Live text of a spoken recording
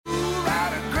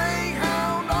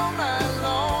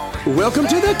Welcome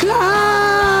to The Climb!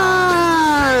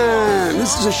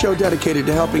 This is a show dedicated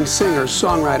to helping singers,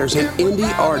 songwriters, and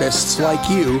indie artists like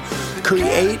you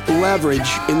create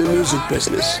leverage in the music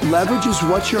business. Leverage is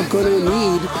what you're going to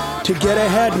need to get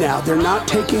ahead now. They're not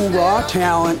taking raw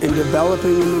talent and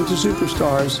developing them into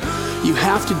superstars. You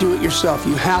have to do it yourself.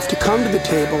 You have to come to the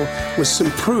table with some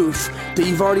proof that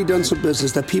you've already done some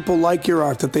business, that people like your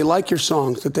art, that they like your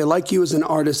songs, that they like you as an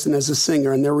artist and as a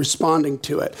singer, and they're responding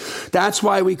to it. That's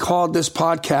why we called this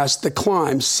podcast The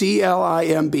Climb,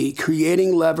 C-L-I-M-B,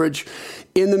 creating leverage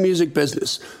in the music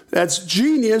business. That's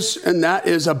genius, and that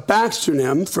is a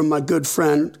Baxternym from my good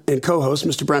friend and co-host,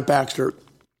 Mr. Brent Baxter.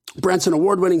 Brent's an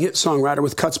award-winning hit songwriter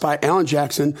with cuts by Alan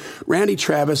Jackson, Randy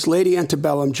Travis, Lady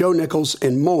Antebellum, Joe Nichols,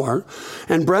 and more.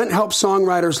 And Brent helps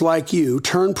songwriters like you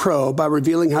turn pro by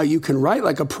revealing how you can write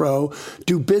like a pro,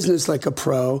 do business like a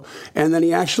pro, and then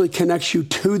he actually connects you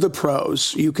to the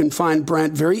pros. You can find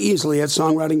Brent very easily at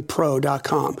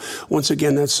songwritingpro.com. Once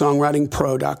again, that's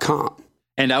songwritingpro.com.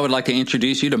 And I would like to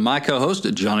introduce you to my co-host,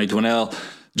 Johnny Dwinell.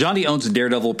 Johnny owns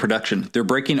Daredevil Production. They're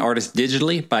breaking artists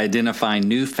digitally by identifying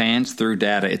new fans through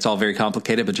data. It's all very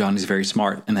complicated, but Johnny's very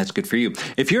smart, and that's good for you.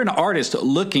 If you're an artist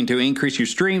looking to increase your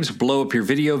streams, blow up your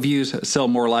video views, sell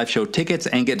more live show tickets,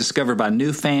 and get discovered by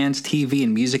new fans, TV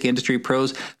and music industry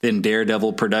pros, then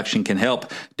Daredevil Production can help.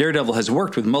 Daredevil has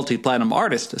worked with multi-platinum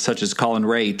artists such as Colin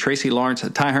Ray, Tracy Lawrence,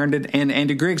 Ty Herndon, and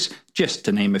Andy Griggs, just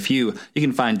to name a few. You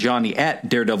can find Johnny at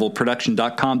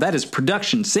daredevilproduction.com. That is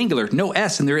production, singular, no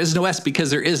S, and there is no S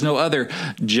because there is no other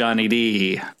Johnny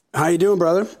D. How you doing,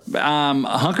 brother? I'm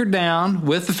hunkered down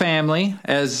with the family,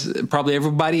 as probably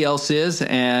everybody else is,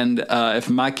 and if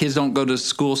my kids don't go to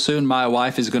school soon, my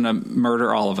wife is going to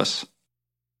murder all of us.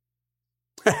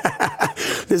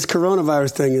 This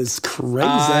coronavirus thing is crazy.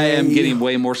 I am getting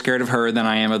way more scared of her than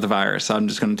I am of the virus. I'm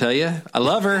just going to tell you, I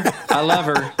love her. I love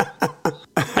her.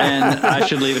 And I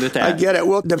should leave it at that. I get it.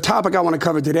 Well, the topic I want to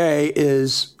cover today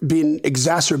is being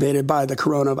exacerbated by the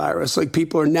coronavirus. Like,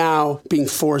 people are now being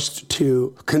forced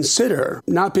to consider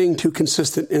not being too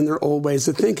consistent in their old ways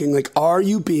of thinking. Like, are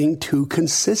you being too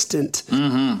consistent?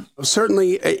 Mm-hmm.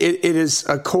 Certainly, it is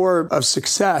a core of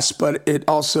success, but it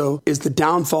also is the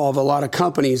downfall of a lot of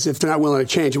companies if they're not willing to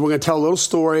change. And we're going to tell a little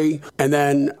story, and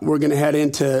then we're going to head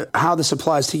into how this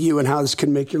applies to you and how this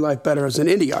can make your life better as an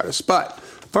indie artist. But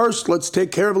first, let's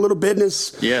take care of a little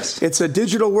business. Yes. It's a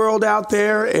digital world out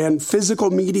there, and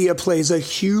physical media plays a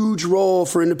huge role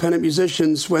for independent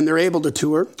musicians when they're able to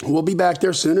tour. We'll be back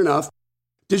there soon enough.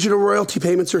 Digital royalty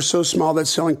payments are so small that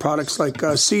selling products like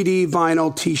CD,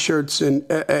 vinyl, T-shirts,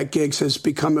 and at gigs has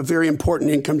become a very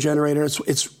important income generator.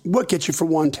 It's what gets you from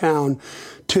one town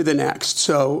to the next.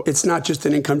 So it's not just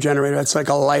an income generator. It's like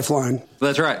a lifeline.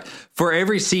 That's right. For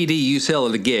every CD you sell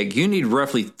at a gig, you need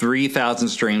roughly 3,000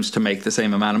 streams to make the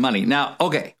same amount of money. Now,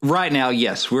 okay, right now,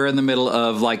 yes, we're in the middle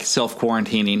of like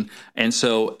self-quarantining. And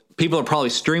so people are probably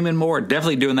streaming more,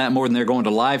 definitely doing that more than they're going to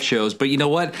live shows. But you know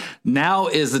what? Now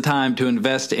is the time to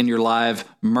invest in your live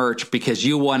merch because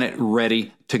you want it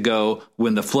ready to go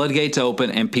when the floodgates open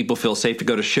and people feel safe to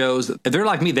go to shows. If they're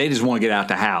like me, they just want to get out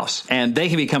the house. And they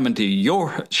can be coming to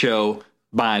your show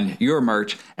buying your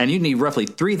merch, and you need roughly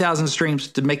 3,000 streams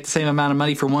to make the same amount of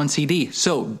money for one CD.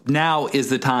 So now is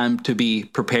the time to be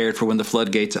prepared for when the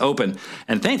floodgates open.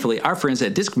 And thankfully, our friends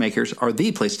at Disc Makers are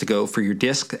the place to go for your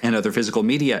disc and other physical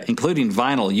media, including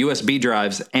vinyl, USB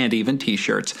drives, and even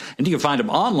T-shirts. And you can find them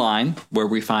online, where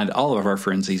we find all of our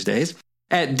friends these days,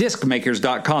 at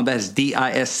discmakers.com. That is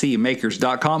DISC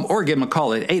makers.com, or give them a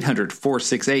call at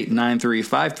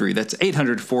 800-468-9353. That's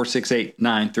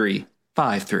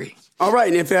 800-468-9353. All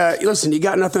right, and if listen, you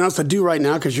got nothing else to do right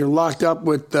now because you're locked up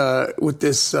with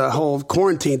this whole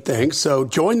quarantine thing. So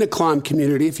join the Climb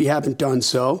community if you haven't done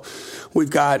so. We've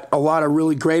got a lot of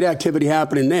really great activity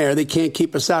happening there. They can't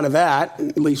keep us out of that,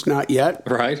 at least not yet.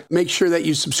 Right. Make sure that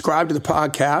you subscribe to the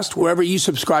podcast wherever you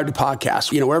subscribe to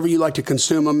podcasts. Wherever you like to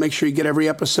consume them. Make sure you get every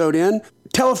episode in.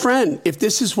 Tell a friend if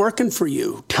this is working for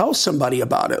you. Tell somebody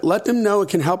about it. Let them know it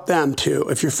can help them too.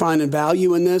 If you're finding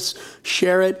value in this,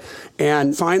 share it.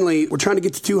 And finally, we're trying to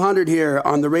get to 200 here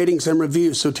on the ratings and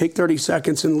reviews. So take 30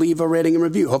 seconds and leave a rating and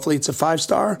review. Hopefully it's a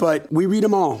 5-star, but we read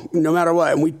them all, no matter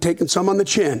what. And we've taken some on the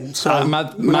chin. So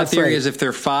my theory is if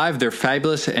they're 5, they're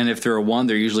fabulous. And if they're a 1,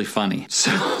 they're usually funny.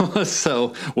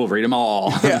 So we'll read them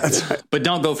all. Yeah, that's right. But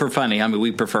don't go for funny. I mean,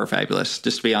 we prefer fabulous,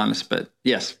 just to be honest. But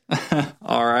yes.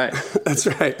 All right. That's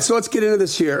right. So let's get into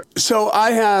this here. So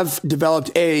I have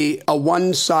developed a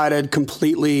one-sided,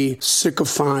 completely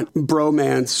sycophant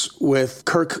bromance with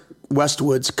Kirk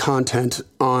Westwood's content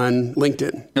on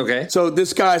LinkedIn. Okay. So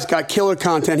this guy's got killer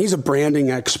content. He's a branding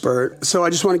expert. So I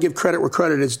just want to give credit where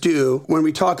credit is due. When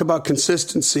we talk about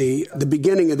consistency, the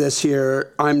beginning of this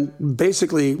here, I'm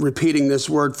basically repeating this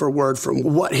word for word from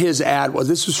what his ad was.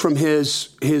 This was from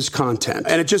his content.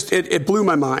 And it blew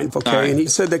my mind, okay? Right. And he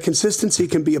said that consistency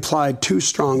can be applied too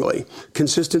strongly.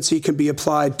 Consistency can be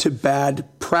applied to bad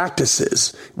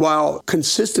practices. While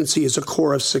consistency is a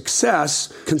core of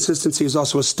success, consistency is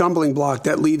also a stumbling block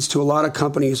that leads to a lot of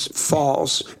companies'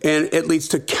 falls. And it leads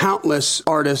to countless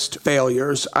artist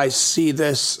failures. I see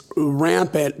this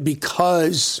rampant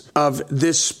because of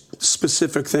this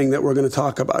specific thing that we're going to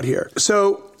talk about here.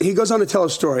 So he goes on to tell a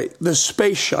story. The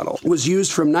space shuttle was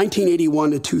used from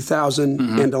 1981 to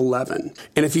 2011.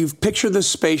 And if you picture the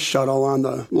space shuttle on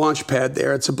the launch pad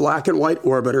there, it's a black and white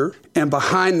orbiter. And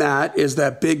behind that is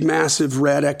that big, massive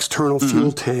red external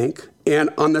fuel tank.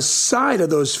 And on the side of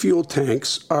those fuel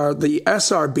tanks are the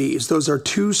SRBs. Those are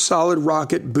two solid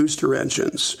rocket booster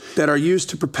engines that are used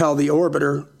to propel the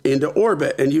orbiter into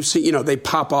orbit. And you see, they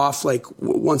pop off like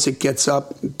once it gets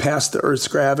up past the Earth's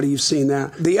gravity. You've seen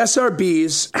that. The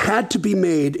SRBs had to be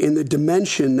made in the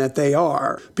dimension that they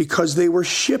are because they were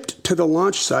shipped to the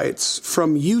launch sites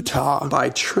from Utah by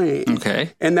train.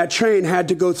 Okay. And that train had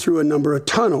to go through a number of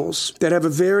tunnels that have a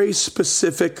very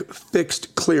specific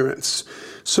fixed clearance.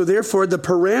 So therefore, the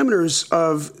parameters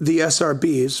of the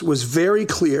SRBs was very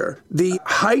clear. The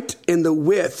height and the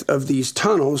width of these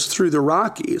tunnels through the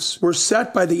Rockies were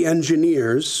set by the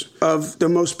engineers of the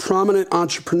most prominent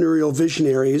entrepreneurial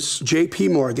visionaries, J.P.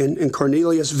 Morgan and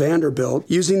Cornelius Vanderbilt,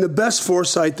 using the best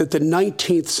foresight that the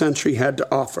 19th century had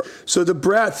to offer. So the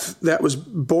breadth that was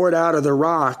bored out of the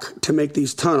rock to make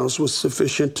these tunnels was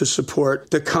sufficient to support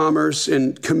the commerce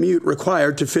and commute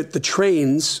required to fit the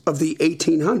trains of the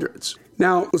 1800s.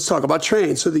 Now, let's talk about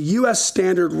trains. So the U.S.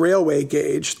 standard railway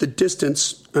gauge, the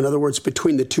distance, in other words,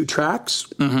 between the two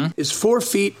tracks, is 4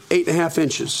 feet, 8.5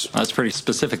 inches. That's pretty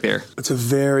specific there. That's a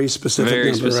very specific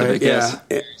number, specific, right? yes.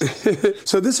 Yeah.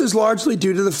 So this is largely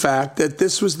due to the fact that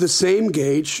this was the same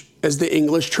gauge as the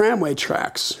English tramway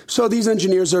tracks. So these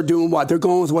engineers are doing what? They're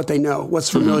going with what they know,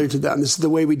 what's familiar to them. This is the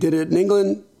way we did it in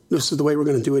England. This is the way we're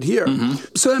going to do it here.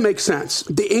 So that makes sense.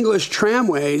 The English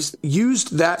tramways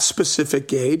used that specific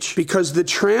gauge because the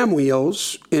tram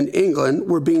wheels in England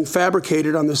were being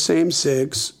fabricated on the same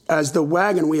SIGs as the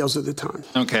wagon wheels at the time.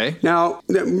 Okay. Now,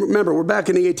 remember, we're back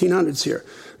in the 1800s here.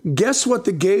 Guess what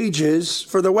the gauge is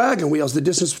for the wagon wheels, the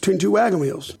distance between two wagon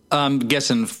wheels? I'm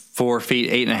guessing 4 feet,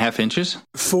 8.5 inches.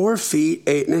 4 feet,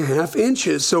 8.5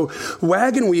 inches. So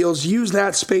wagon wheels use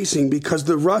that spacing because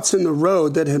the ruts in the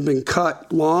road that had been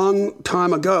cut long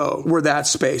time ago were that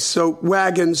space. So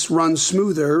wagons run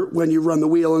smoother when you run the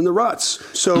wheel in the ruts.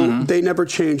 So they never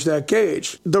changed that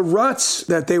gauge. The ruts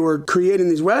that they were creating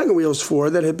these wagon wheels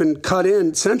for that had been cut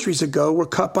in centuries ago were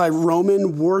cut by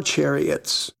Roman war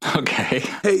chariots. Okay.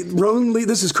 Hey,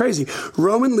 this is crazy.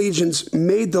 Roman legions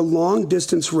made the long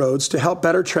distance roads to help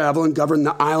better travel and govern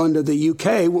the island of the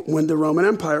UK when the Roman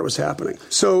Empire was happening.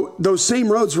 So those same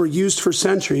roads were used for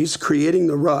centuries, creating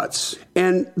the ruts.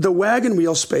 And the wagon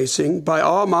wheel spacing, by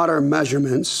all modern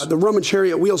measurements, the Roman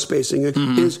chariot wheel spacing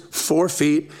is 4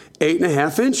 feet,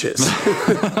 8.5 inches.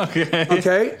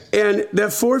 Okay? And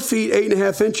that 4 feet,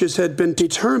 8.5 inches had been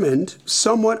determined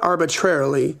somewhat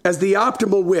arbitrarily as the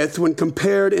optimal width when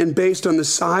compared and based on the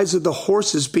size of the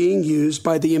horses being used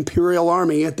by the Imperial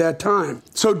Army at that time.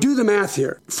 So do the math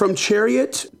here. From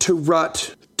chariot to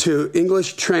rut to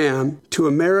English tram to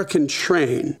American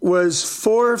train was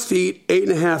 4 feet,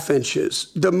 8.5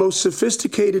 inches. The most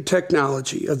sophisticated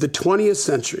technology of the 20th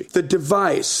century, the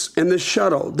device and the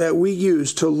shuttle that we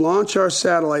use to launch our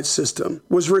satellite system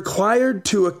was required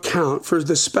to account for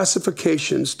the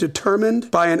specifications determined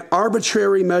by an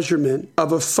arbitrary measurement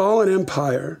of a fallen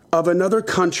empire of another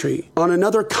country on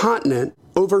another continent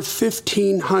over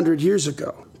 1,500 years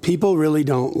ago. People really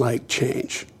don't like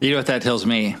change. You know what that tells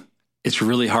me? It's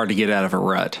really hard to get out of a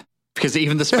rut because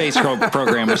even the space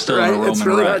program was still in a Roman rut. It's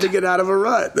really hard to get out of a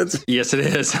rut. Yes, it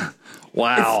is.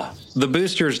 Wow. The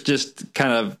boosters just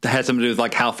kind of had something to do with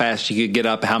like how fast you could get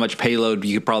up, how much payload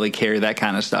you could probably carry, that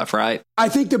kind of stuff, right? I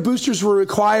think the boosters were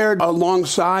required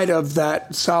alongside of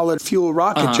that solid fuel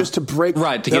rocket just to break to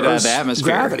get out of the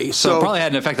atmosphere. Gravity. So it probably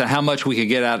had an effect on how much we could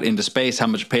get out into space, how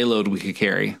much payload we could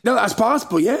carry. No, that's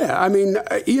possible, yeah. I mean,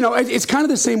 it's kind of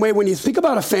the same way when you think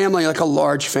about a family, like a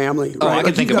large family. Oh, right? I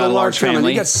can think about a large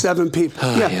family. You got 7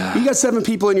 people. You got 7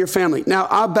 people in your family. Now,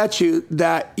 I'll bet you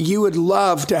that you would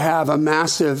love to have a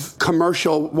massive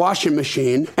commercial washing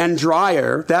machine and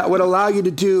dryer that would allow you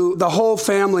to do the whole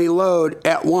family load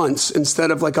at once instead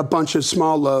of like a bunch of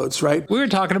small loads, right? We were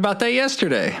talking about that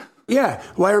yesterday. Yeah.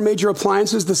 Why are major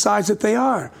appliances the size that they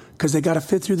are? Because they got to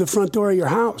fit through the front door of your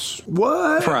house.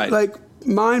 What? Right. Like,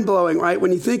 mind-blowing, right?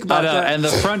 When you think about that. And the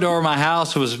front door of my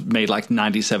house was made like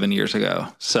 97 years ago.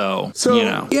 So you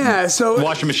know. Yeah, so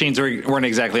washing machines weren't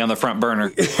exactly on the front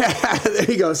burner. Yeah, there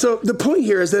you go. So the point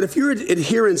here is that if your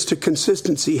adherence to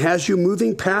consistency has you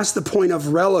moving past the point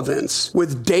of relevance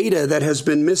with data that has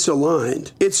been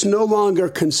misaligned, it's no longer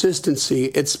consistency.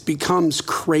 It becomes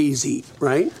crazy,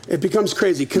 right? It becomes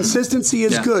crazy. Consistency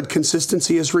is good.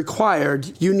 Consistency is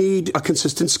required. You need a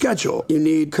consistent schedule. You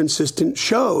need consistent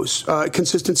shows.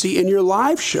 Consistency in your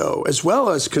live show, as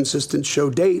well as consistent show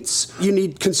dates. You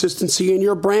need consistency in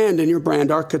your brand and your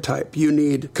brand archetype. You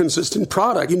need consistent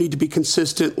product. You need to be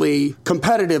consistently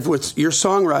competitive with your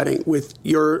songwriting, with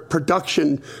your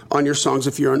production on your songs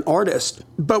if you're an artist.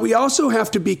 But we also have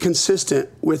to be consistent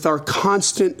with our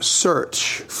constant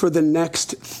search for the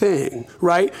next thing,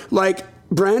 right? Like,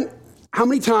 Brent, how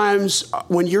many times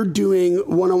when you're doing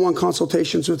one-on-one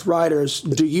consultations with writers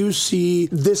do you see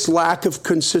this lack of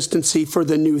consistency for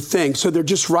the new thing? So they're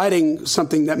just writing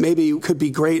something that maybe could be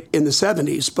great in the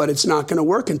 70s, but it's not going to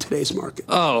work in today's market.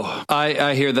 Oh,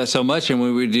 I hear that so much. And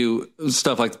when we do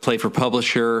stuff like Play for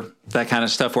Publisher, that kind of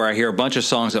stuff where I hear a bunch of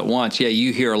songs at once,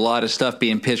 you hear a lot of stuff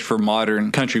being pitched for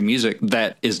modern country music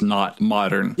that is not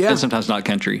modern. And sometimes not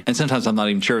country. And sometimes I'm not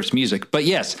even sure it's music. But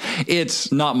yes, it's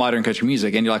not modern country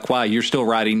music. And you're like, wow, you're still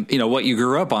writing, what you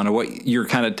grew up on or what your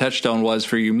kind of touchstone was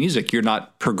for your music. You're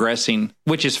not progressing,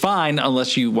 which is fine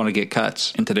unless you want to get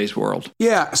cuts in today's world.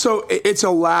 Yeah. So it's a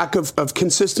lack of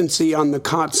consistency on the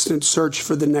constant search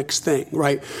for the next thing,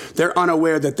 right? They're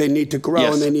unaware that they need to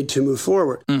grow and they need to move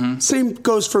forward. Mm-hmm. Same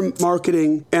goes for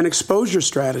marketing and exposure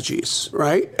strategies,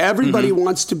 right? Everybody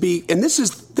wants to be, and this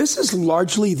is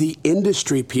largely the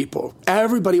industry people.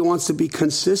 Everybody wants to be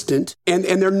consistent and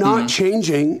they're not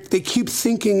changing. They keep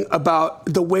thinking about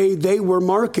the way they were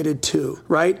marketed to,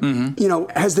 right?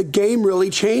 Has the game really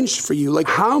changed for you? Like,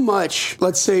 how much,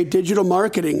 let's say, digital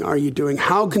marketing are you doing?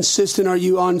 How consistent are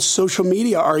you on social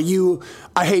media?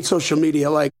 I hate social media.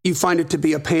 Like, you find it to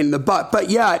be a pain in the butt. But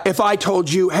yeah, if I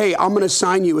told you, hey, I'm going to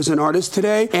sign you as an artist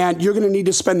today, and you're going to need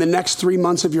to spend the next 3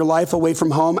 months of your life away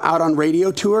from home out on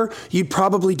radio tour, you'd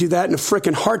probably do that in a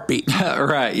frickin' heartbeat.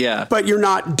 Right, yeah. But you're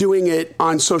not doing it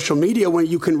on social media when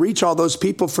you can reach all those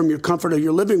people from your comfort of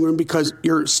your living room because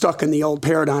you're stuck in the old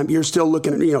paradigm. You're still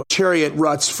looking at, chariot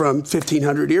ruts from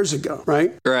 1,500 years ago,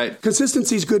 right? Right.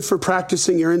 Consistency is good for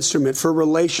practicing your instrument, for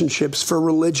relationships, for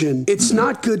religion. It's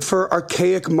not good for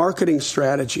archaic marketing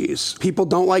strategies. People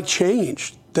don't like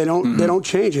change. They don't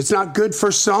change. It's not good for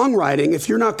songwriting if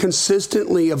you're not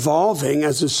consistently evolving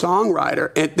as a songwriter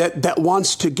and that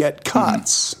wants to get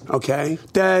cuts. Okay,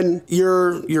 then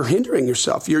you're hindering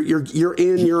yourself. You're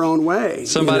in your own way.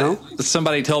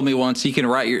 Somebody told me once you can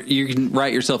write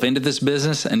yourself into this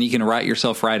business and you can write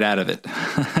yourself right out of it.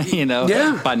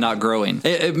 By not growing.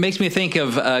 It makes me think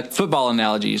of football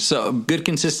analogies. So good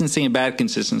consistency and bad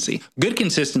consistency. Good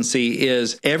consistency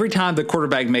is every time the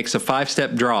quarterback makes a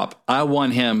 5-step drop, I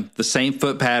want him the same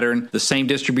foot pattern, the same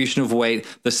distribution of weight,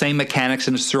 the same mechanics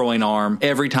in his throwing arm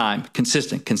every time.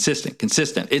 Consistent.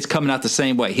 It's coming out the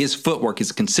same way. His footwork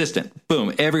is consistent.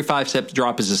 Boom. Every 5-step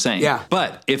drop is the same. Yeah.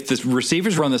 But if the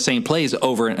receivers run the same plays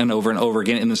over and over and over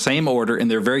again in the same order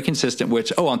and they're very consistent,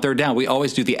 which, on third down, we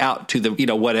always do the out to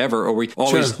the, whatever, or we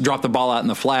always drop the ball out in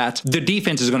the flats, the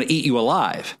defense is going to eat you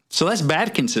alive. So that's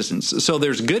bad consistency. So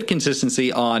there's good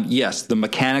consistency on, yes, the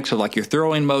mechanics of like your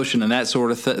throwing motion and that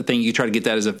sort of thing. You try to get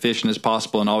that as efficient as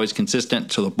possible and always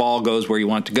consistent so the ball goes where you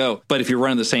want it to go. But if you're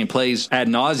running the same plays ad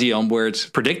nauseum where it's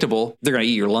predictable, they're going to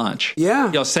eat your lunch.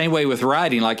 Yeah. Same way with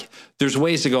writing. Like, there's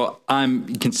ways to go,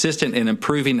 I'm consistent in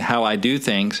improving how I do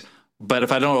things. But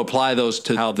if I don't apply those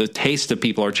to how the taste of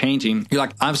people are changing, you're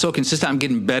like, I'm so consistent. I'm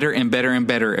getting better and better and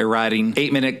better at writing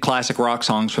 8-minute classic rock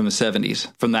songs from the 70s,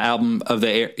 from the album of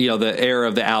the era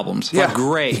of the albums. Yeah. Like,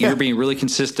 great. Yeah. You're being really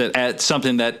consistent at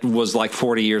something that was like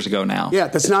 40 years ago now. Yeah,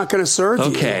 that's not going to serve you.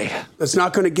 Okay. That's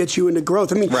not going to get you into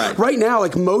growth. I mean, right now,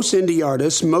 like most indie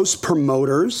artists, most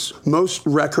promoters, most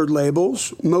record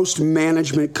labels, most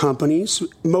management companies,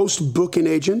 most booking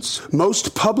agents,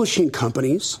 most publishing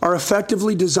companies are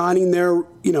effectively designing their,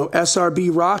 SRB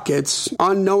rockets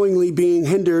unknowingly being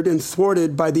hindered and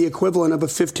thwarted by the equivalent of a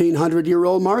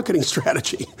 1,500-year-old marketing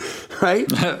strategy, right?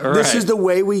 This is the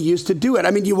way we used to do it.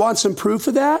 I mean, you want some proof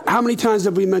of that? How many times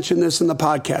have we mentioned this in the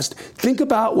podcast? Think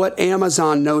about what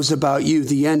Amazon knows about you,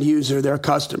 the end user, their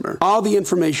customer. All the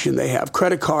information they have,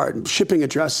 credit card, shipping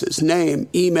addresses, name,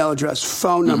 email address,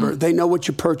 phone number. They know what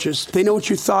you purchased. They know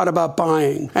what you thought about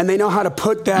buying. And they know how to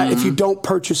put that, if you don't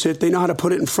purchase it, they know how to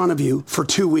put it in front of you for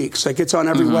 2 weeks. works. Like it's on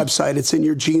every website. It's in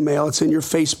your Gmail. It's in your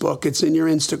Facebook. It's in your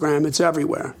Instagram. It's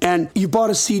everywhere. And you bought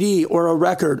a CD or a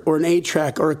record or an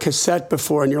 8-track or a cassette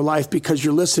before in your life because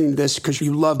you're listening to this because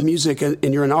you love music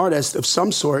and you're an artist of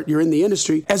some sort. You're in the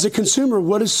industry. As a consumer,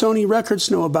 what does Sony Records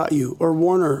know about you or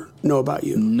Warner know about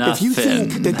you? Nothing. If you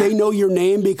think that they know your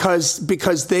name because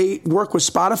they work with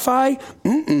Spotify,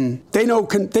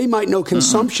 they might know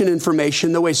consumption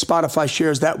information the way Spotify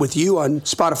shares that with you on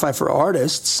Spotify for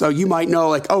Artists. So you might know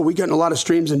like, oh, we're getting a lot of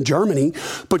streams in Germany,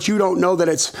 but you don't know that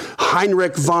it's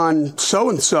Heinrich von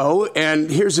so-and-so, and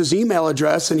here's his email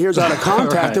address, and here's how to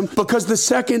contact him. Because the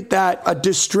second that a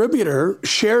distributor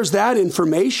shares that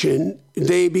information,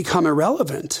 they become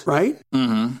irrelevant, right?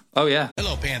 Mm-hmm. Oh, yeah.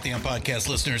 Hello, Pantheon Podcast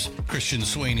listeners. Christian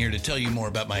Swain here to tell you more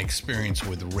about my experience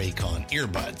with Raycon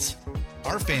earbuds.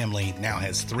 Our family now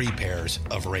has 3 pairs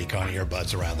of Raycon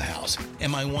earbuds around the house,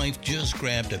 and my wife just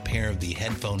grabbed a pair of the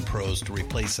Headphone Pros to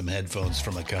replace some headphones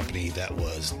from a company that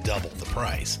was double the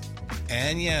price.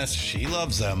 And yes, she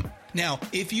loves them. Now,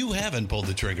 if you haven't pulled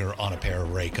the trigger on a pair of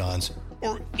Raycons,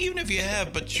 or even if you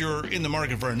have, but you're in the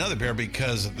market for another pair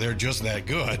because they're just that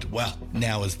good, well,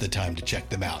 now is the time to check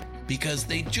them out because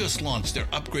they just launched their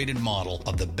upgraded model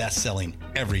of the best-selling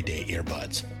everyday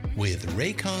earbuds. With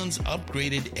Raycon's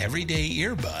upgraded everyday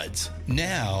earbuds,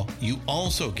 now you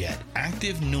also get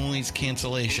active noise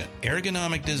cancellation,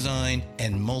 ergonomic design,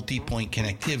 and multi-point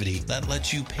connectivity that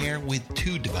lets you pair with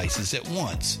 2 devices at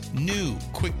once. New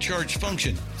quick charge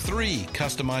function, 3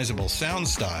 customizable sound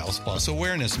styles, plus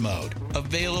awareness mode.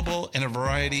 Available in a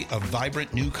variety of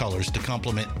vibrant new colors to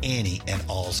complement any and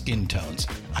all skin tones.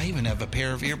 I even have a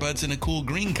pair of earbuds in a cool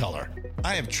green color.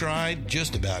 I have tried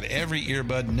just about every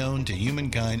earbud known to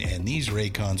humankind, and these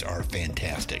Raycons are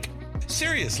fantastic.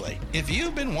 Seriously, if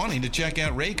you've been wanting to check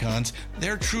out Raycons,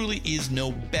 there truly is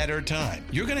no better time.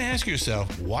 You're going to ask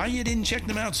yourself why you didn't check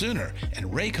them out sooner, and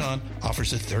Raycon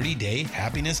offers a 30-day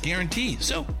happiness guarantee.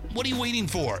 So what are you waiting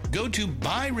for? Go to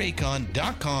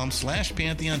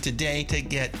buyraycon.com/Pantheon today to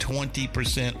get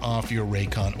 20% off your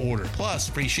Raycon order, plus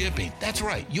free shipping. That's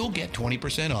right, you'll get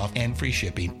 20% off and free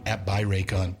shipping at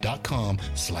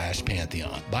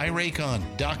buyraycon.com/Pantheon.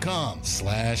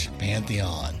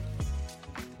 buyraycon.com/Pantheon.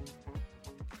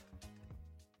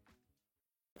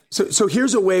 So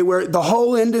here's a way where the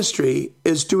whole industry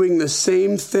is doing the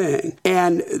same thing.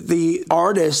 And the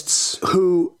artists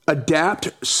who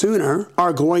adapt sooner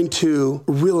are going to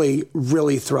really,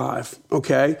 really thrive,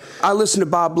 okay? I listen to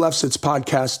Bob Lefsetz's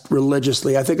podcast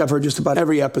religiously. I think I've heard just about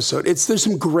every episode. There's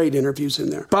some great interviews in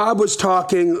there. Bob was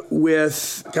talking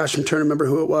with, I'm trying to remember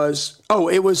who it was. Oh,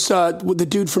 it was the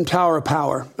dude from Tower of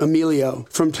Power, Emilio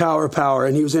from Tower of Power,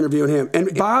 and he was interviewing him.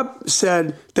 And Bob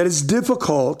said that it's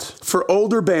difficult for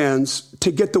older bands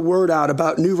to get the word out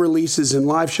about new releases and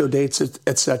live show dates,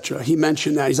 etc. He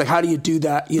mentioned that. He's like, how do you do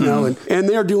that? You know, and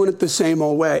they're doing it the same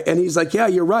old way. And he's like, yeah,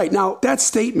 you're right. Now, that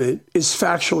statement is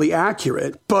factually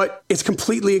accurate, but it's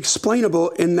completely explainable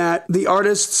in that the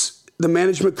artists, the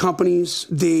management companies,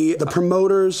 the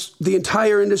promoters, the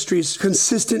entire industry is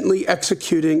consistently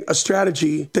executing a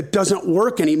strategy that doesn't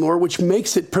work anymore, which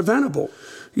makes it preventable.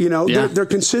 You know, they're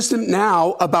consistent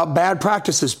now about bad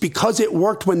practices. Because it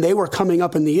worked when they were coming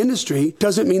up in the industry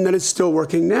doesn't mean that it's still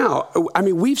working now. I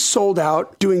mean, we've sold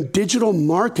out doing digital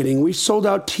marketing. We've sold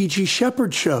out T.G.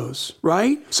 Shepherd shows,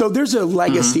 right? So there's a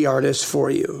legacy artist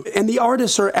for you. And the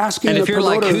artists are asking and the if you're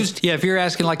promoter, if you're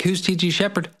asking like, who's T.G.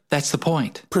 Shepherd? That's the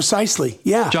point. Precisely.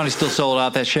 Yeah. Johnny still sold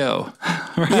out that show.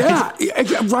 Right? Yeah.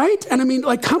 Right. And I mean,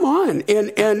 like, come on.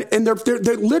 And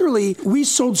they're literally, we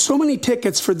sold so many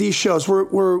tickets for these shows.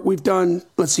 We've done,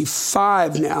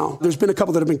 5 now. There's been a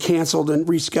couple that have been canceled and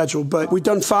rescheduled, but we've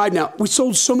done 5 now. We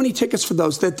sold so many tickets for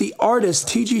those that the artist,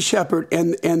 T.G. Shepherd,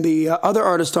 and the other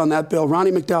artist on that bill,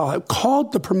 Ronnie McDowell,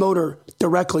 called the promoter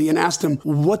directly and asked him,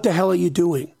 what the hell are you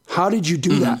doing? How did you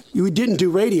do that? You didn't do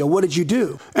radio. What did you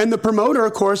do? And the promoter,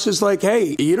 of course, is like,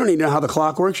 hey, you don't need to know how the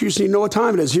clock works. You just need to know what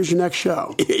time it is. Here's your next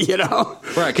show. You know?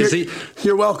 Right.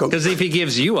 You're welcome. Because if he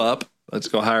gives you up, let's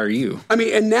go hire you. I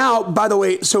mean, and now, by the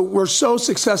way, so we're so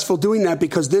successful doing that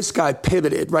because this guy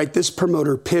pivoted, right? This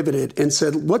promoter pivoted and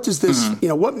said, what does this,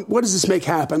 what does this make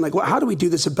happen? Like, how do we do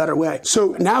this a better way?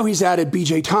 So now he's added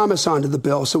B.J. Thomas onto the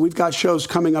bill. So we've got shows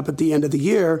coming up at the end of the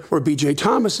year where B.J.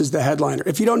 Thomas is the headliner.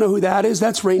 If you don't know who that is,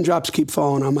 that's Raindrops Keep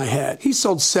Falling on My Head. He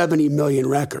sold 70 million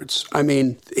records. I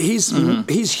mean, he's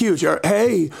huge.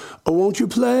 Hey, won't you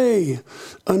play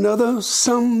another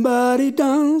somebody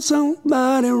done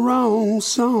somebody wrong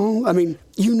song? I mean,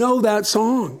 you know that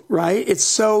song, right? It's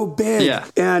so big. Yeah.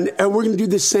 And we're going to do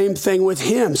the same thing with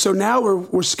him. So now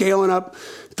we're scaling up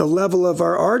the level of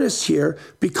our artists here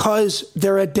because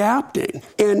they're adapting.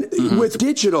 And with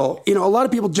digital, a lot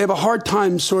of people have a hard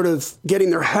time sort of getting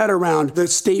their head around the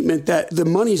statement that the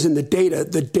money's in the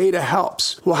data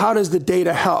helps. Well, how does the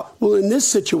data help? Well, in this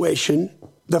situation,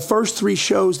 the first 3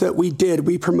 shows that we did,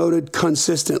 we promoted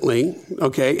consistently,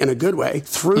 okay, in a good way.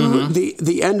 Through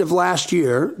the end of last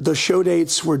year, the show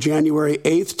dates were January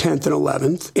 8th, 10th, and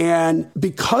 11th. And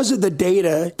because of the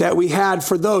data that we had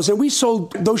for those, and we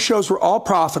sold, those shows were all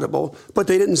profitable, but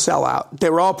they didn't sell out. They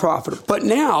were all profitable. But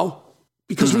now,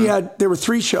 because there were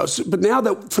 3 shows, but now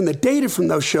that from the data from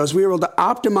those shows, we were able to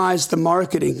optimize the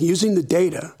marketing using the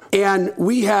data. And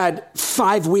we had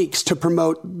 5 weeks to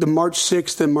promote the March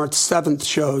 6th and March 7th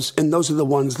shows, and those are the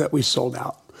ones that we sold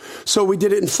out. So we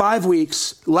did it in 5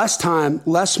 weeks, less time,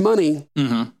 less money,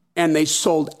 and they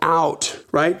sold out,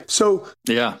 right? So,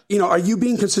 are you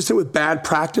being consistent with bad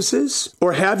practices?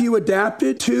 Or have you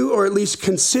adapted to, or at least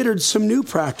considered some new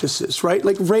practices, right?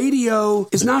 Like radio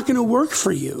is not going to work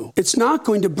for you. It's not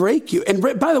going to break you. And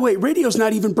by the way, radio's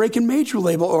not even breaking major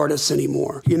label artists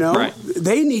anymore, Right.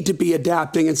 They need to be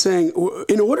adapting and saying,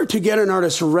 in order to get an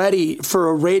artist ready for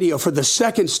a radio, for the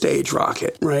second stage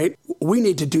rocket, right? We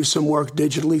need to do some work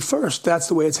digitally first. That's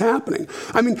the way it's happening.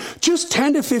 I mean, just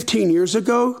 10 to 15 years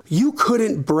ago, you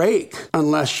couldn't break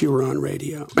unless you were on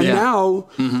radio. And now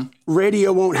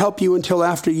radio won't help you until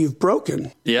after you've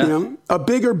broken. A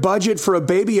bigger budget for a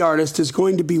baby artist is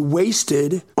going to be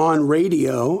wasted on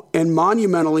radio and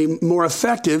monumentally more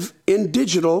effective in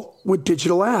digital with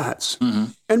digital ads.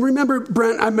 And remember,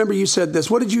 Brent, I remember you said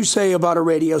this. What did you say about a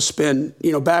radio spin,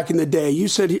 back in the day? You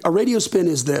said a radio spin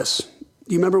is this.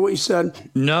 Do you remember what you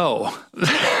said? No.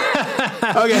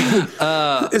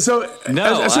 Okay. So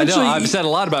no, I don't. I've said a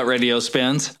lot about radio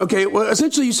spins. Okay. Well,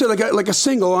 essentially, you said like a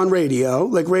single on radio,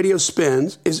 like radio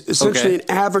spins, is essentially an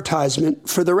advertisement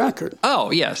for the record.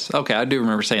 Oh, yes. Okay. I do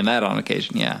remember saying that on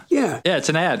occasion. Yeah. Yeah. Yeah. It's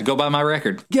an ad. Go buy my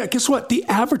record. Yeah. Guess what? The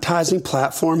advertising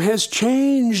platform has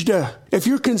changed. If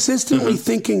you're consistently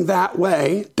thinking that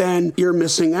way, then you're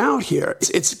missing out here.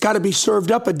 It's got to be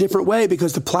served up a different way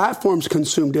because the platforms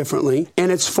consume differently and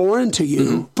it's foreign to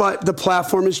you, but the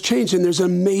platform has changed and there's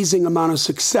an amazing amount of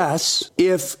success.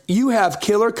 If you have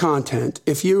killer content,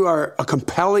 if you are a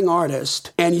compelling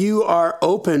artist and you are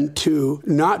open to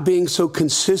not being so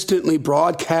consistently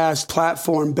broadcast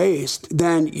platform based,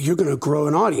 then you're going to grow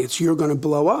an audience. You're going to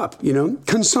blow up,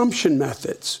 Consumption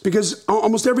methods. Because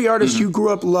almost every artist you grew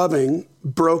up loving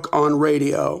broke on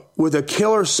radio with a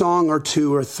killer song or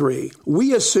 2 or 3.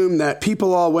 We assume that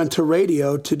people all went to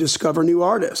radio to discover new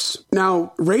artists.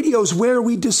 Now, radio's where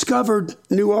we discovered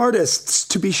new artists,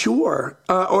 to be sure.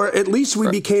 Or at least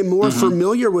we became more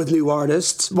familiar with new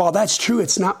artists. While that's true,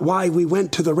 it's not why we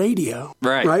went to the radio.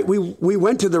 Right? We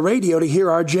went to the radio to hear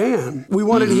our jam. We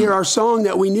wanted to hear our song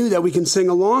that we knew that we can sing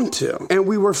along to. And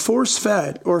we were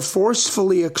force-fed or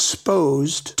forcefully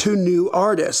exposed to new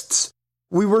artists.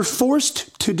 We were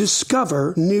forced to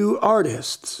discover new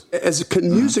artists. As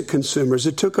music consumers,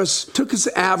 it took us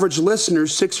average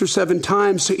listeners 6 or 7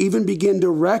 times to even begin to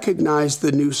recognize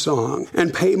the new song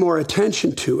and pay more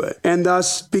attention to it, and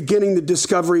thus beginning the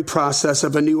discovery process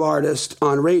of a new artist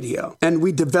on radio. And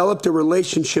we developed a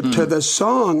relationship to the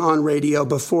song on radio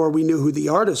before we knew who the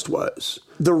artist was.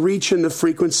 The reach and the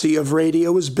frequency of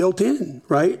radio is built in,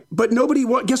 right? But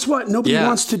guess what? Nobody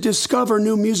wants to discover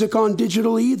new music on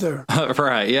digital either.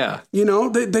 Right, yeah.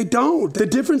 They don't. The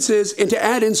difference is, and to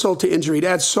add insult to injury, to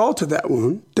add salt to that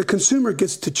wound, the consumer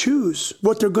gets to choose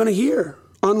what they're going to hear.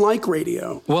 Unlike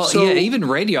radio. Well, even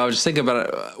radio, I was just thinking about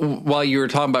it while you were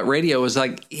talking about radio, was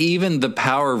like even the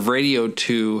power of radio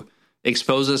to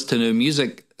expose us to new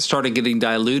music started getting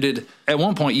diluted. At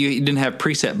one point, you didn't have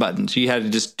preset buttons. You had to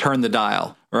just turn the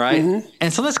dial, right?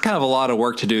 And so that's kind of a lot of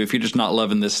work to do if you're just not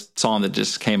loving this song that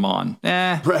just came on.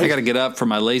 I got to get up for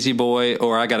my lazy boy,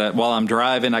 or while I'm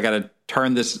driving, I got to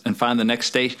turn this and find the next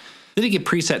station. Then you get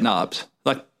preset knobs.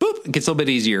 Like, boop, it gets a little bit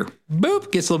easier.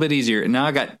 Boop, gets a little bit easier. And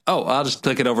now I'll just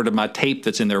click it over to my tape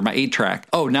that's in there, my 8-track.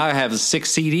 Oh, now I have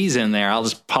 6 CDs in there. I'll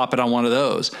just pop it on one of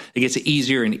those. It gets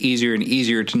easier and easier and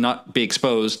easier to not be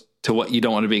exposed to what you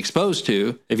don't want to be exposed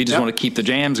to if you just want to keep the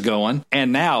jams going.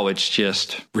 And now it's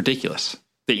just ridiculous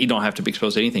that you don't have to be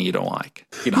exposed to anything you don't like.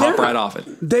 You can hop right off it.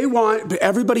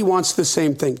 Everybody wants the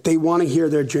same thing. They want to hear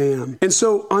their jam. And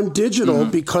so on digital,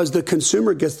 because the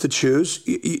consumer gets to choose,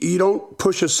 you don't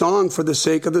push a song for the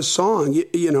sake of the song.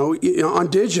 On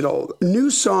digital, new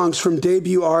songs from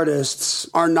debut artists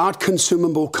are not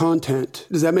consumable content.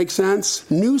 Does that make sense?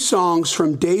 New songs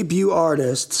from debut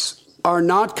artists are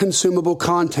not consumable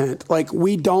content. Like,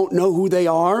 we don't know who they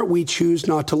are. We choose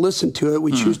not to listen to it.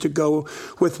 We choose to go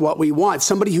with what we want.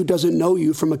 Somebody who doesn't know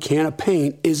you from a can of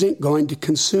paint isn't going to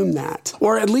consume that,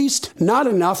 or at least not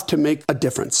enough to make a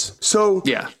difference. So,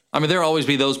 yeah. I mean, there'll always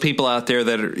be those people out there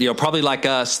that are, probably like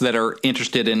us, that are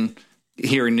interested in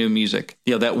hearing new music,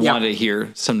 that want to hear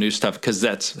some new stuff,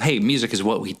 because music is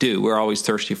what we do. We're always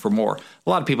thirsty for more. A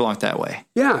lot of people aren't that way.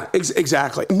 Yeah,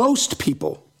 exactly. Most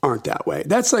people aren't that way.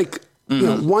 That's like,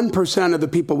 1% of the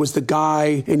people was the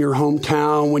guy in your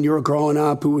hometown when you were growing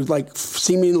up who was like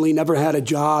seemingly never had a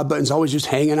job, but is always just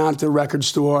hanging out at the record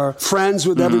store, friends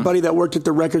with everybody that worked at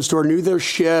the record store, knew their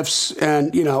shifts,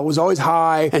 and, was always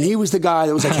high. And he was the guy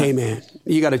that was like, hey, man,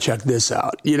 you got to check this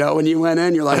out. When you went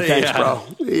in, you're like, thanks, bro.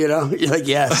 You're like,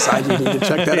 yes, I do need to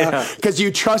check that out. Because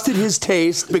you trusted his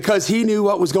taste, because he knew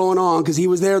what was going on, because he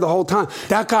was there the whole time.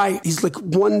 That guy, he's like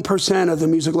 1% of the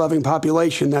music-loving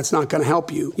population. That's not going to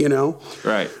help you,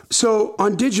 Right. So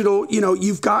on digital,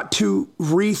 you've got to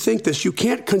rethink this. You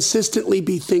can't consistently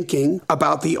be thinking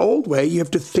about the old way. You have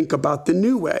to think about the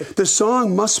new way. The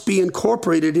song must be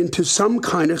incorporated into some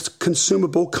kind of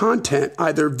consumable content,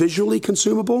 either visually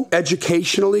consumable,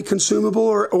 educationally consumable,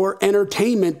 or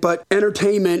entertainment. But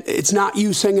entertainment, it's not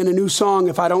you singing a new song.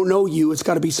 If I don't know you, it's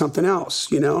got to be something else,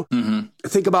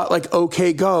 Think about like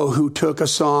OK Go, who took a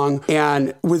song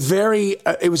and with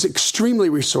it was extremely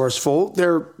resourceful.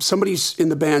 Somebody's in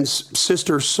the band's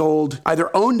sister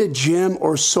either owned a gym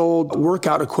or sold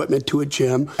workout equipment to a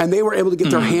gym, and they were able to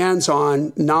get their hands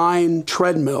on 9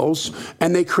 treadmills,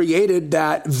 and they created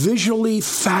that visually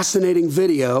fascinating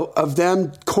video of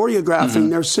them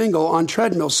choreographing their single on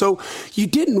treadmills. So you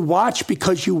didn't watch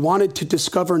because you wanted to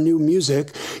discover new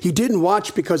music. You didn't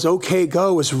watch because OK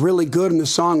Go was really good and the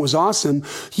song was awesome.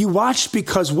 You watched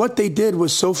because what they did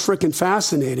was so freaking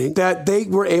fascinating that they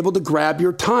were able to grab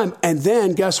your time. And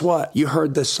then guess what? You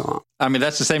heard this song. I mean,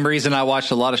 that's the same reason I watched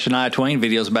a lot of Shania Twain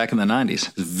videos back in the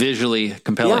 90s. Visually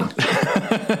compelling.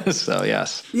 Yeah. So,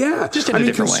 yes. Yeah. Just in a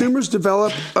different way. Consumers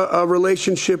develop a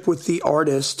relationship with the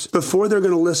artist before they're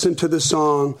going to listen to the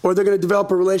song, or they're going to develop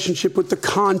a relationship with the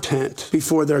content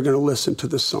before they're going to listen to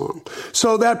the song.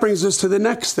 So that brings us to the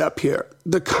next step here.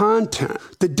 The content.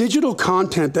 The digital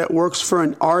content that works for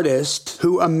an artist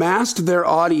who amassed their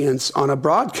audience on a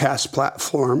broadcast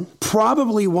platform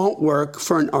probably won't work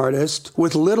for an artist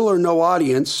with little or no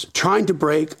audience trying to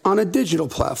break on a digital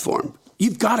platform.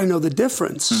 You've got to know the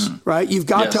difference, right? You've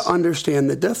got to understand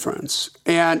the difference.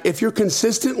 And if you're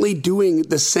consistently doing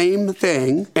the same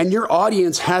thing and your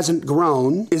audience hasn't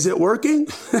grown, is it working?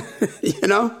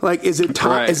 Is it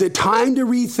time? Is it time to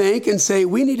rethink and say,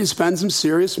 we need to spend some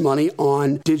serious money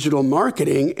on digital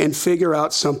marketing and figure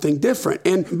out something different?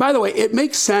 And by the way, it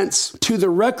makes sense to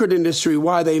the record industry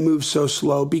why they move so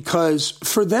slow, because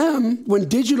for them, when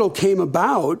digital came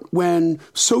about, when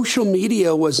social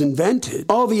media was invented,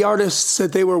 all the artists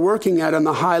that they were working at on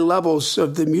the high levels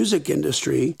of the music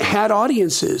industry had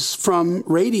audiences from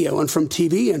radio and from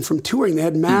TV and from touring. They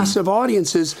had massive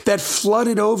audiences that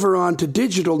flooded over onto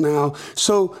digital now.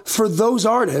 So for those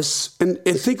artists, and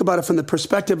think about it from the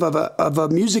perspective of a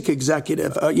music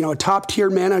executive, a top-tier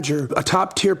manager, a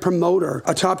top-tier promoter,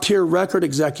 a top-tier record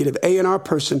executive, A&R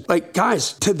person, like,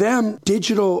 guys, to them,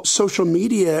 digital social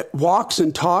media walks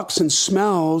and talks and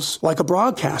smells like a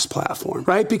broadcast platform,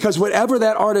 right? Because whatever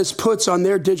that artist puts on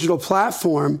their digital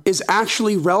platform is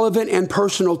actually relevant and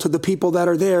personal to the people that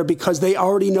are there, because they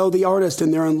already know the artist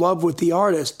and they're in love with the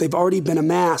artist. They've already been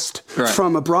amassed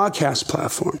from a broadcast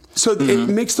platform. So it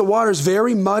makes the waters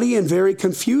very muddy and very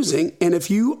confusing. And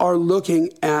if you are looking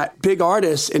at big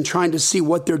artists and trying to see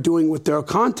what they're doing with their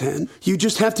content, you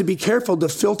just have to be careful to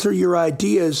filter your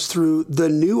ideas through the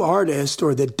new artist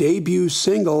or the debut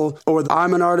single or the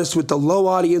I'm an artist with the low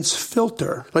audience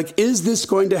filter. Like, is this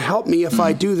going to help me if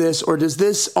I do this? Or does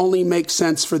this only make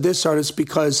sense for this artist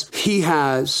because he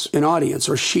has an audience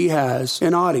or she has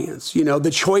an audience?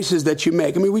 The choices that you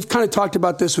make. I mean, we've kind of talked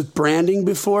about this with branding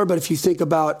before, but if you think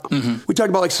about, we talked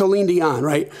about like Celine Dion,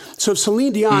 right? So if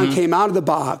Celine Dion came out of the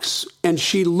box and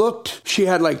she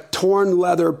had like torn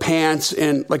leather pants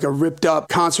and like a ripped up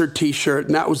concert t-shirt,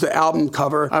 and that was the album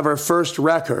cover of her first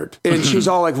record, and she's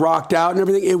all like rocked out and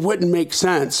everything, it wouldn't make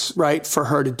sense, right, for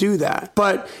her to do that.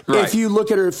 But if you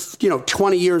look at her,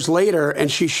 20 years later, and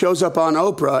she shows up on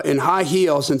Oprah in high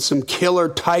heels and some killer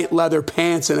tight leather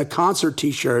pants and a concert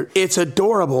t-shirt, it's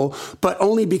adorable, but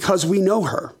only because we know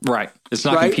her. Right. It's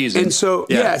not right? confusing. And so,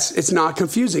 yes, it's not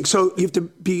confusing. So you have to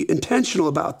be intentional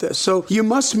about this. So you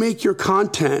must make your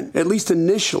content, at least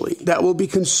initially, that will be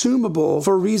consumable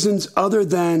for reasons other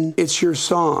than it's your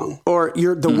song or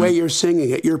the way you're singing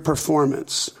it, your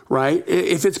performance, right?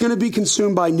 If it's going to be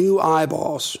consumed by new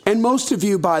eyeballs, and most of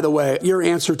you, by the way, your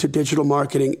answer to digital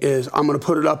marketing is, I'm going to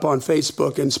put it up on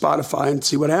Facebook and Spotify and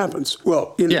see what happens.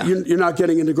 Well, you're not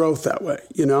getting into growth that way,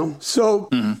 So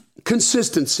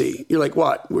consistency. You're like,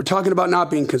 what? We're talking about not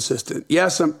being consistent.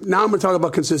 Yes, now I'm going to talk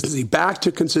about consistency. Back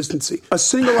to consistency. A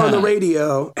single on the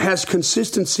radio has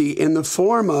consistency in the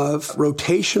form of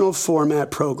rotational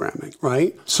format programming,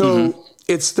 right? So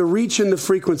it's the reach and the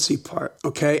frequency part,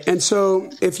 okay? And so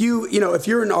if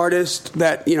you're an artist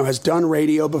that, has done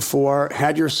radio before,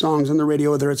 had your songs on the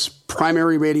radio, whether it's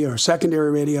primary radio or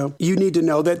secondary radio, you need to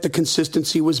know that the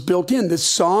consistency was built in. The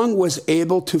song was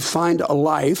able to find a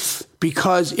life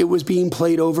because it was being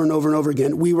played over and over and over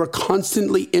again. We were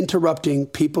constantly interrupting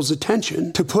people's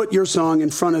attention to put your song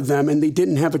in front of them, and they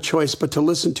didn't have a choice but to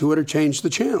listen to it or change the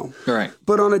channel. Right.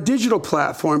 But on a digital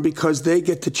platform, because they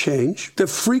get to change, the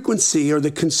frequency or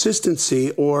the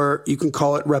consistency, or you can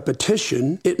call it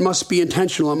repetition, it must be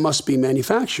intentional, it must be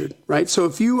manufactured, right? So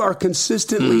if you are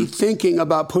consistently thinking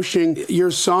about pushing your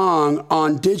song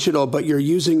on digital, but you're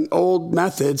using old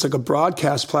methods like a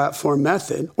broadcast platform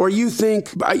method, or you think,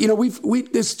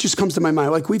 this just comes to my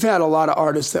mind. Like, we've had a lot of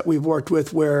artists that we've worked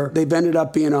with where they've ended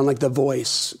up being on like The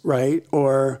Voice, right?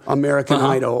 Or American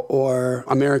Idol or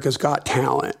America's Got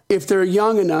Talent. If they're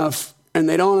young enough and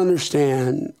they don't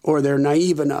understand, or they're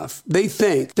naive enough, they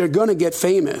think they're going to get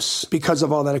famous because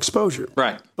of all that exposure.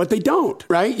 Right. But they don't,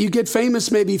 right? You get famous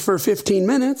maybe for 15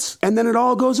 minutes and then it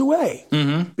all goes away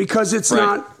because it's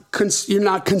you're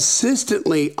not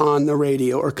consistently on the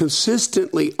radio or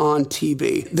consistently on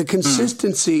TV. The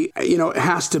consistency,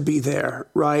 has to be there,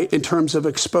 right, in terms of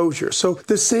exposure. So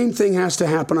the same thing has to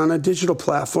happen on a digital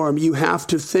platform. You have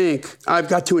to think, I've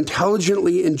got to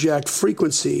intelligently inject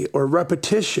frequency or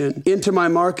repetition into my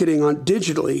marketing on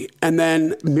digitally, and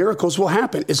then miracles will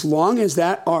happen. As long as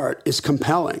that art is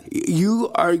compelling,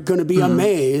 you are going to be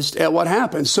amazed at what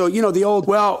happens. So, the old,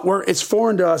 it's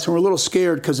foreign to us and we're a little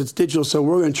scared because it's digital, so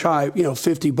we're going to try,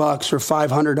 $50 or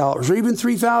 $500 or even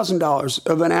 $3,000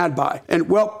 of an ad buy. And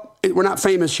we're not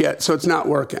famous yet, so it's not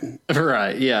working.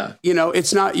 Right, yeah.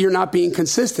 You're not being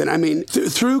consistent. I mean,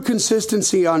 through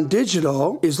consistency on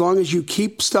digital, as long as you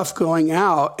keep stuff going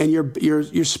out and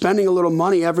you're spending a little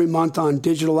money every month on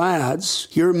digital ads,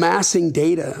 you're amassing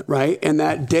data, right? And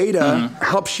that data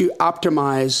helps you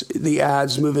optimize the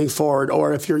ads moving forward.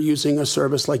 Or if you're using a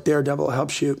service like Daredevil, it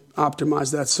helps you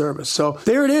optimize that service. So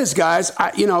there it is, guys.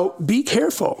 Be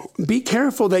careful. Be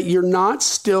careful that you're not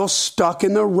still stuck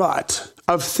in the rut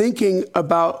of thinking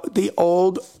about the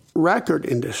old record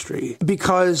industry.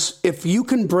 Because if you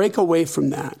can break away from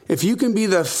that, if you can be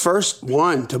the first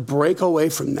one to break away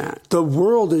from that, the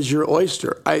world is your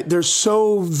oyster. There's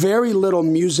so very little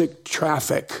music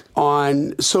traffic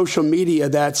on social media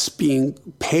that's being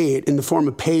paid in the form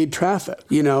of paid traffic,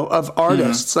 of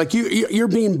artists. Like you're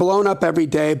being blown up every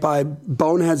day by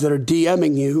boneheads that are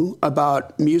DMing you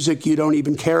about music you don't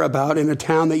even care about in a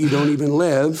town that you don't even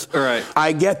live. Right.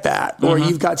 I get that. Or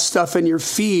you've got stuff in your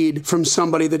feed from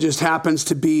somebody that just happens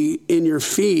to be in your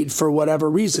feed for whatever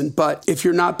reason. But if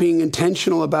you're not being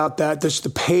intentional about that, there's the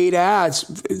paid ads.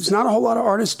 There's not a whole lot of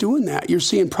artists doing that. You're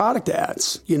seeing product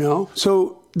ads,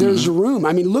 So there's room.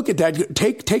 I mean, look at that.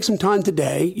 Take some time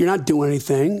today. You're not doing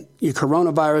anything. You're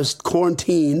coronavirus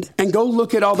quarantined, and go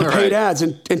look at all the paid ads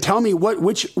and tell me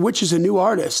which is a new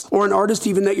artist or an artist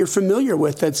even that you're familiar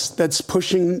with that's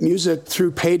pushing music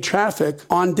through paid traffic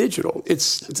on digital.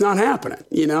 It's not happening.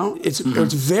 It's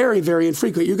very, very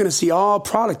infrequent. You're going to see all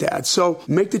product ads. So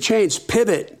make the change.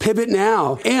 Pivot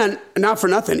now. And not for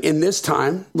nothing, in this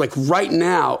time, like right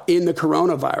now in the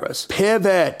coronavirus,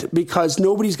 pivot, because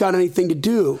nobody's got anything to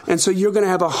do. And so you're going to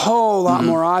have a whole lot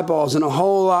more eyeballs and a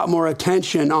whole lot more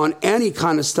attention on any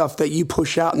kind of stuff that you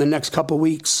push out in the next couple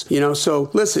weeks.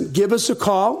 So listen, give us a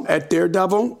call at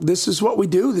Daredevil. This is what we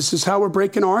do. This is how we're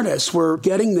breaking artists. We're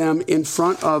getting them in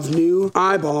front of new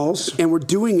eyeballs, and we're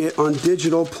doing it on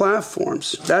digital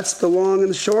platforms. That's the long and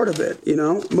the short of it.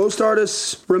 Most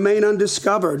artists remain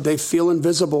undiscovered. They feel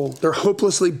invisible. They're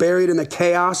hopelessly buried in the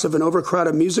chaos of an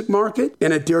overcrowded music market.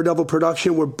 And at Daredevil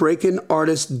Production, we're breaking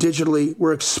artists digitally.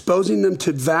 We're exposing them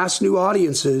to vast new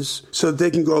audiences so that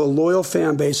they can grow a loyal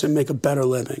fan base and make a better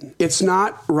living. It's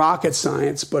not rocket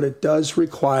science, but it does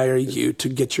require you to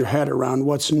get your head around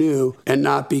what's new and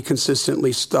not be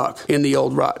consistently stuck in the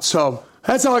old rut. So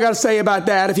That's all I got to say about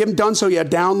that. If you haven't done so yet,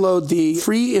 download the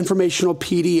free informational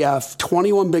PDF,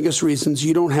 21 Biggest Reasons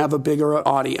You Don't Have a Bigger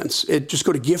Audience. Just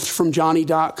go to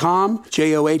giftfromjohnny.com,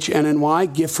 Johnny,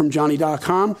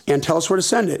 giftfromjohnny.com, and tell us where to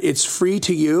send it. It's free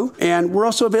to you. And we're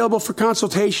also available for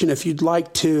consultation if you'd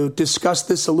like to discuss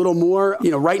this a little more.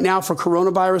 Right now for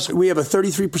coronavirus, we have a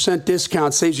 33%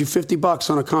 discount, saves you $50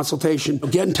 on a consultation.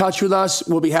 Get in touch with us.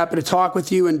 We'll be happy to talk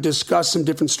with you and discuss some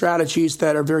different strategies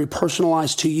that are very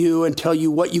personalized to you and tell you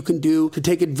what you can do to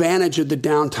take advantage of the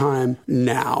downtime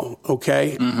now,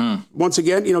 okay? Mm-hmm. Once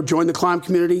again, join the Climb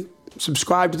community,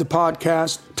 subscribe to the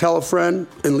podcast, tell a friend,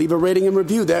 and leave a rating and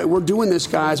review. That we're doing this,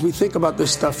 guys. We think about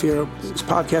this stuff here. This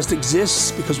podcast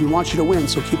exists because we want you to win,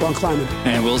 so keep on climbing.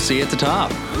 And we'll see you at the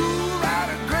top.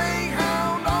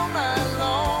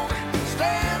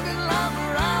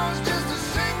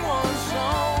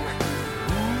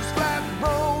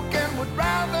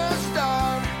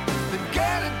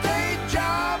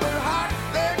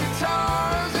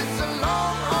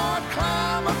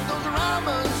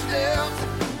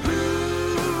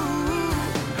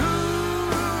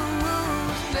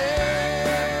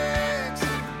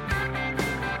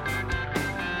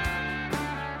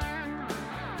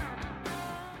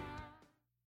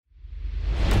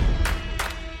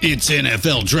 It's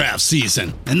NFL draft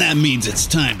season, and that means it's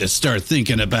time to start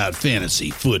thinking about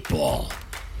fantasy football.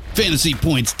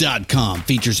 FantasyPoints.com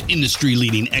features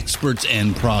industry-leading experts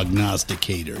and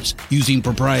prognosticators using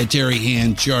proprietary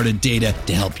hand-charted data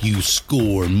to help you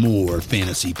score more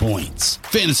fantasy points.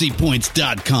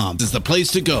 FantasyPoints.com is the place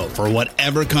to go for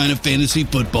whatever kind of fantasy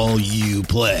football you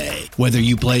play. Whether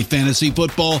you play fantasy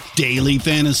football, daily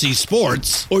fantasy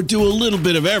sports, or do a little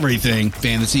bit of everything,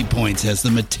 Fantasy Points has the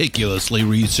meticulously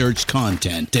researched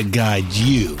content to guide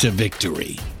you to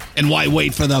victory. And why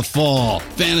wait for the fall?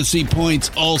 Fantasy Points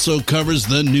also covers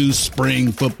the new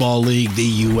spring football league,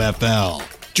 the UFL.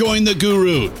 Join the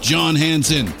guru, John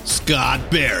Hansen,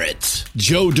 Scott Barrett,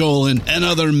 Joe Dolan, and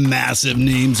other massive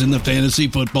names in the fantasy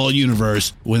football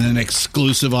universe with an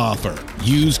exclusive offer.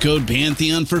 Use code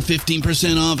Pantheon for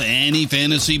 15% off any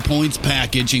Fantasy Points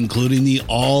package, including the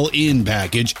all-in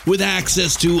package, with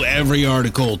access to every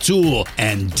article, tool,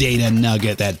 and data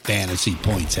nugget that Fantasy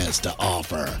Points has to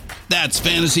offer. That's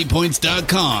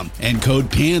FantasyPoints.com and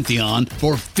code Pantheon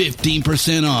for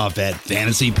 15% off at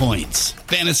Fantasy Points.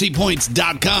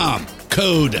 FantasyPoints.com,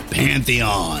 code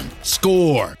Pantheon.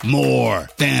 Score more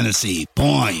fantasy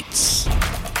points.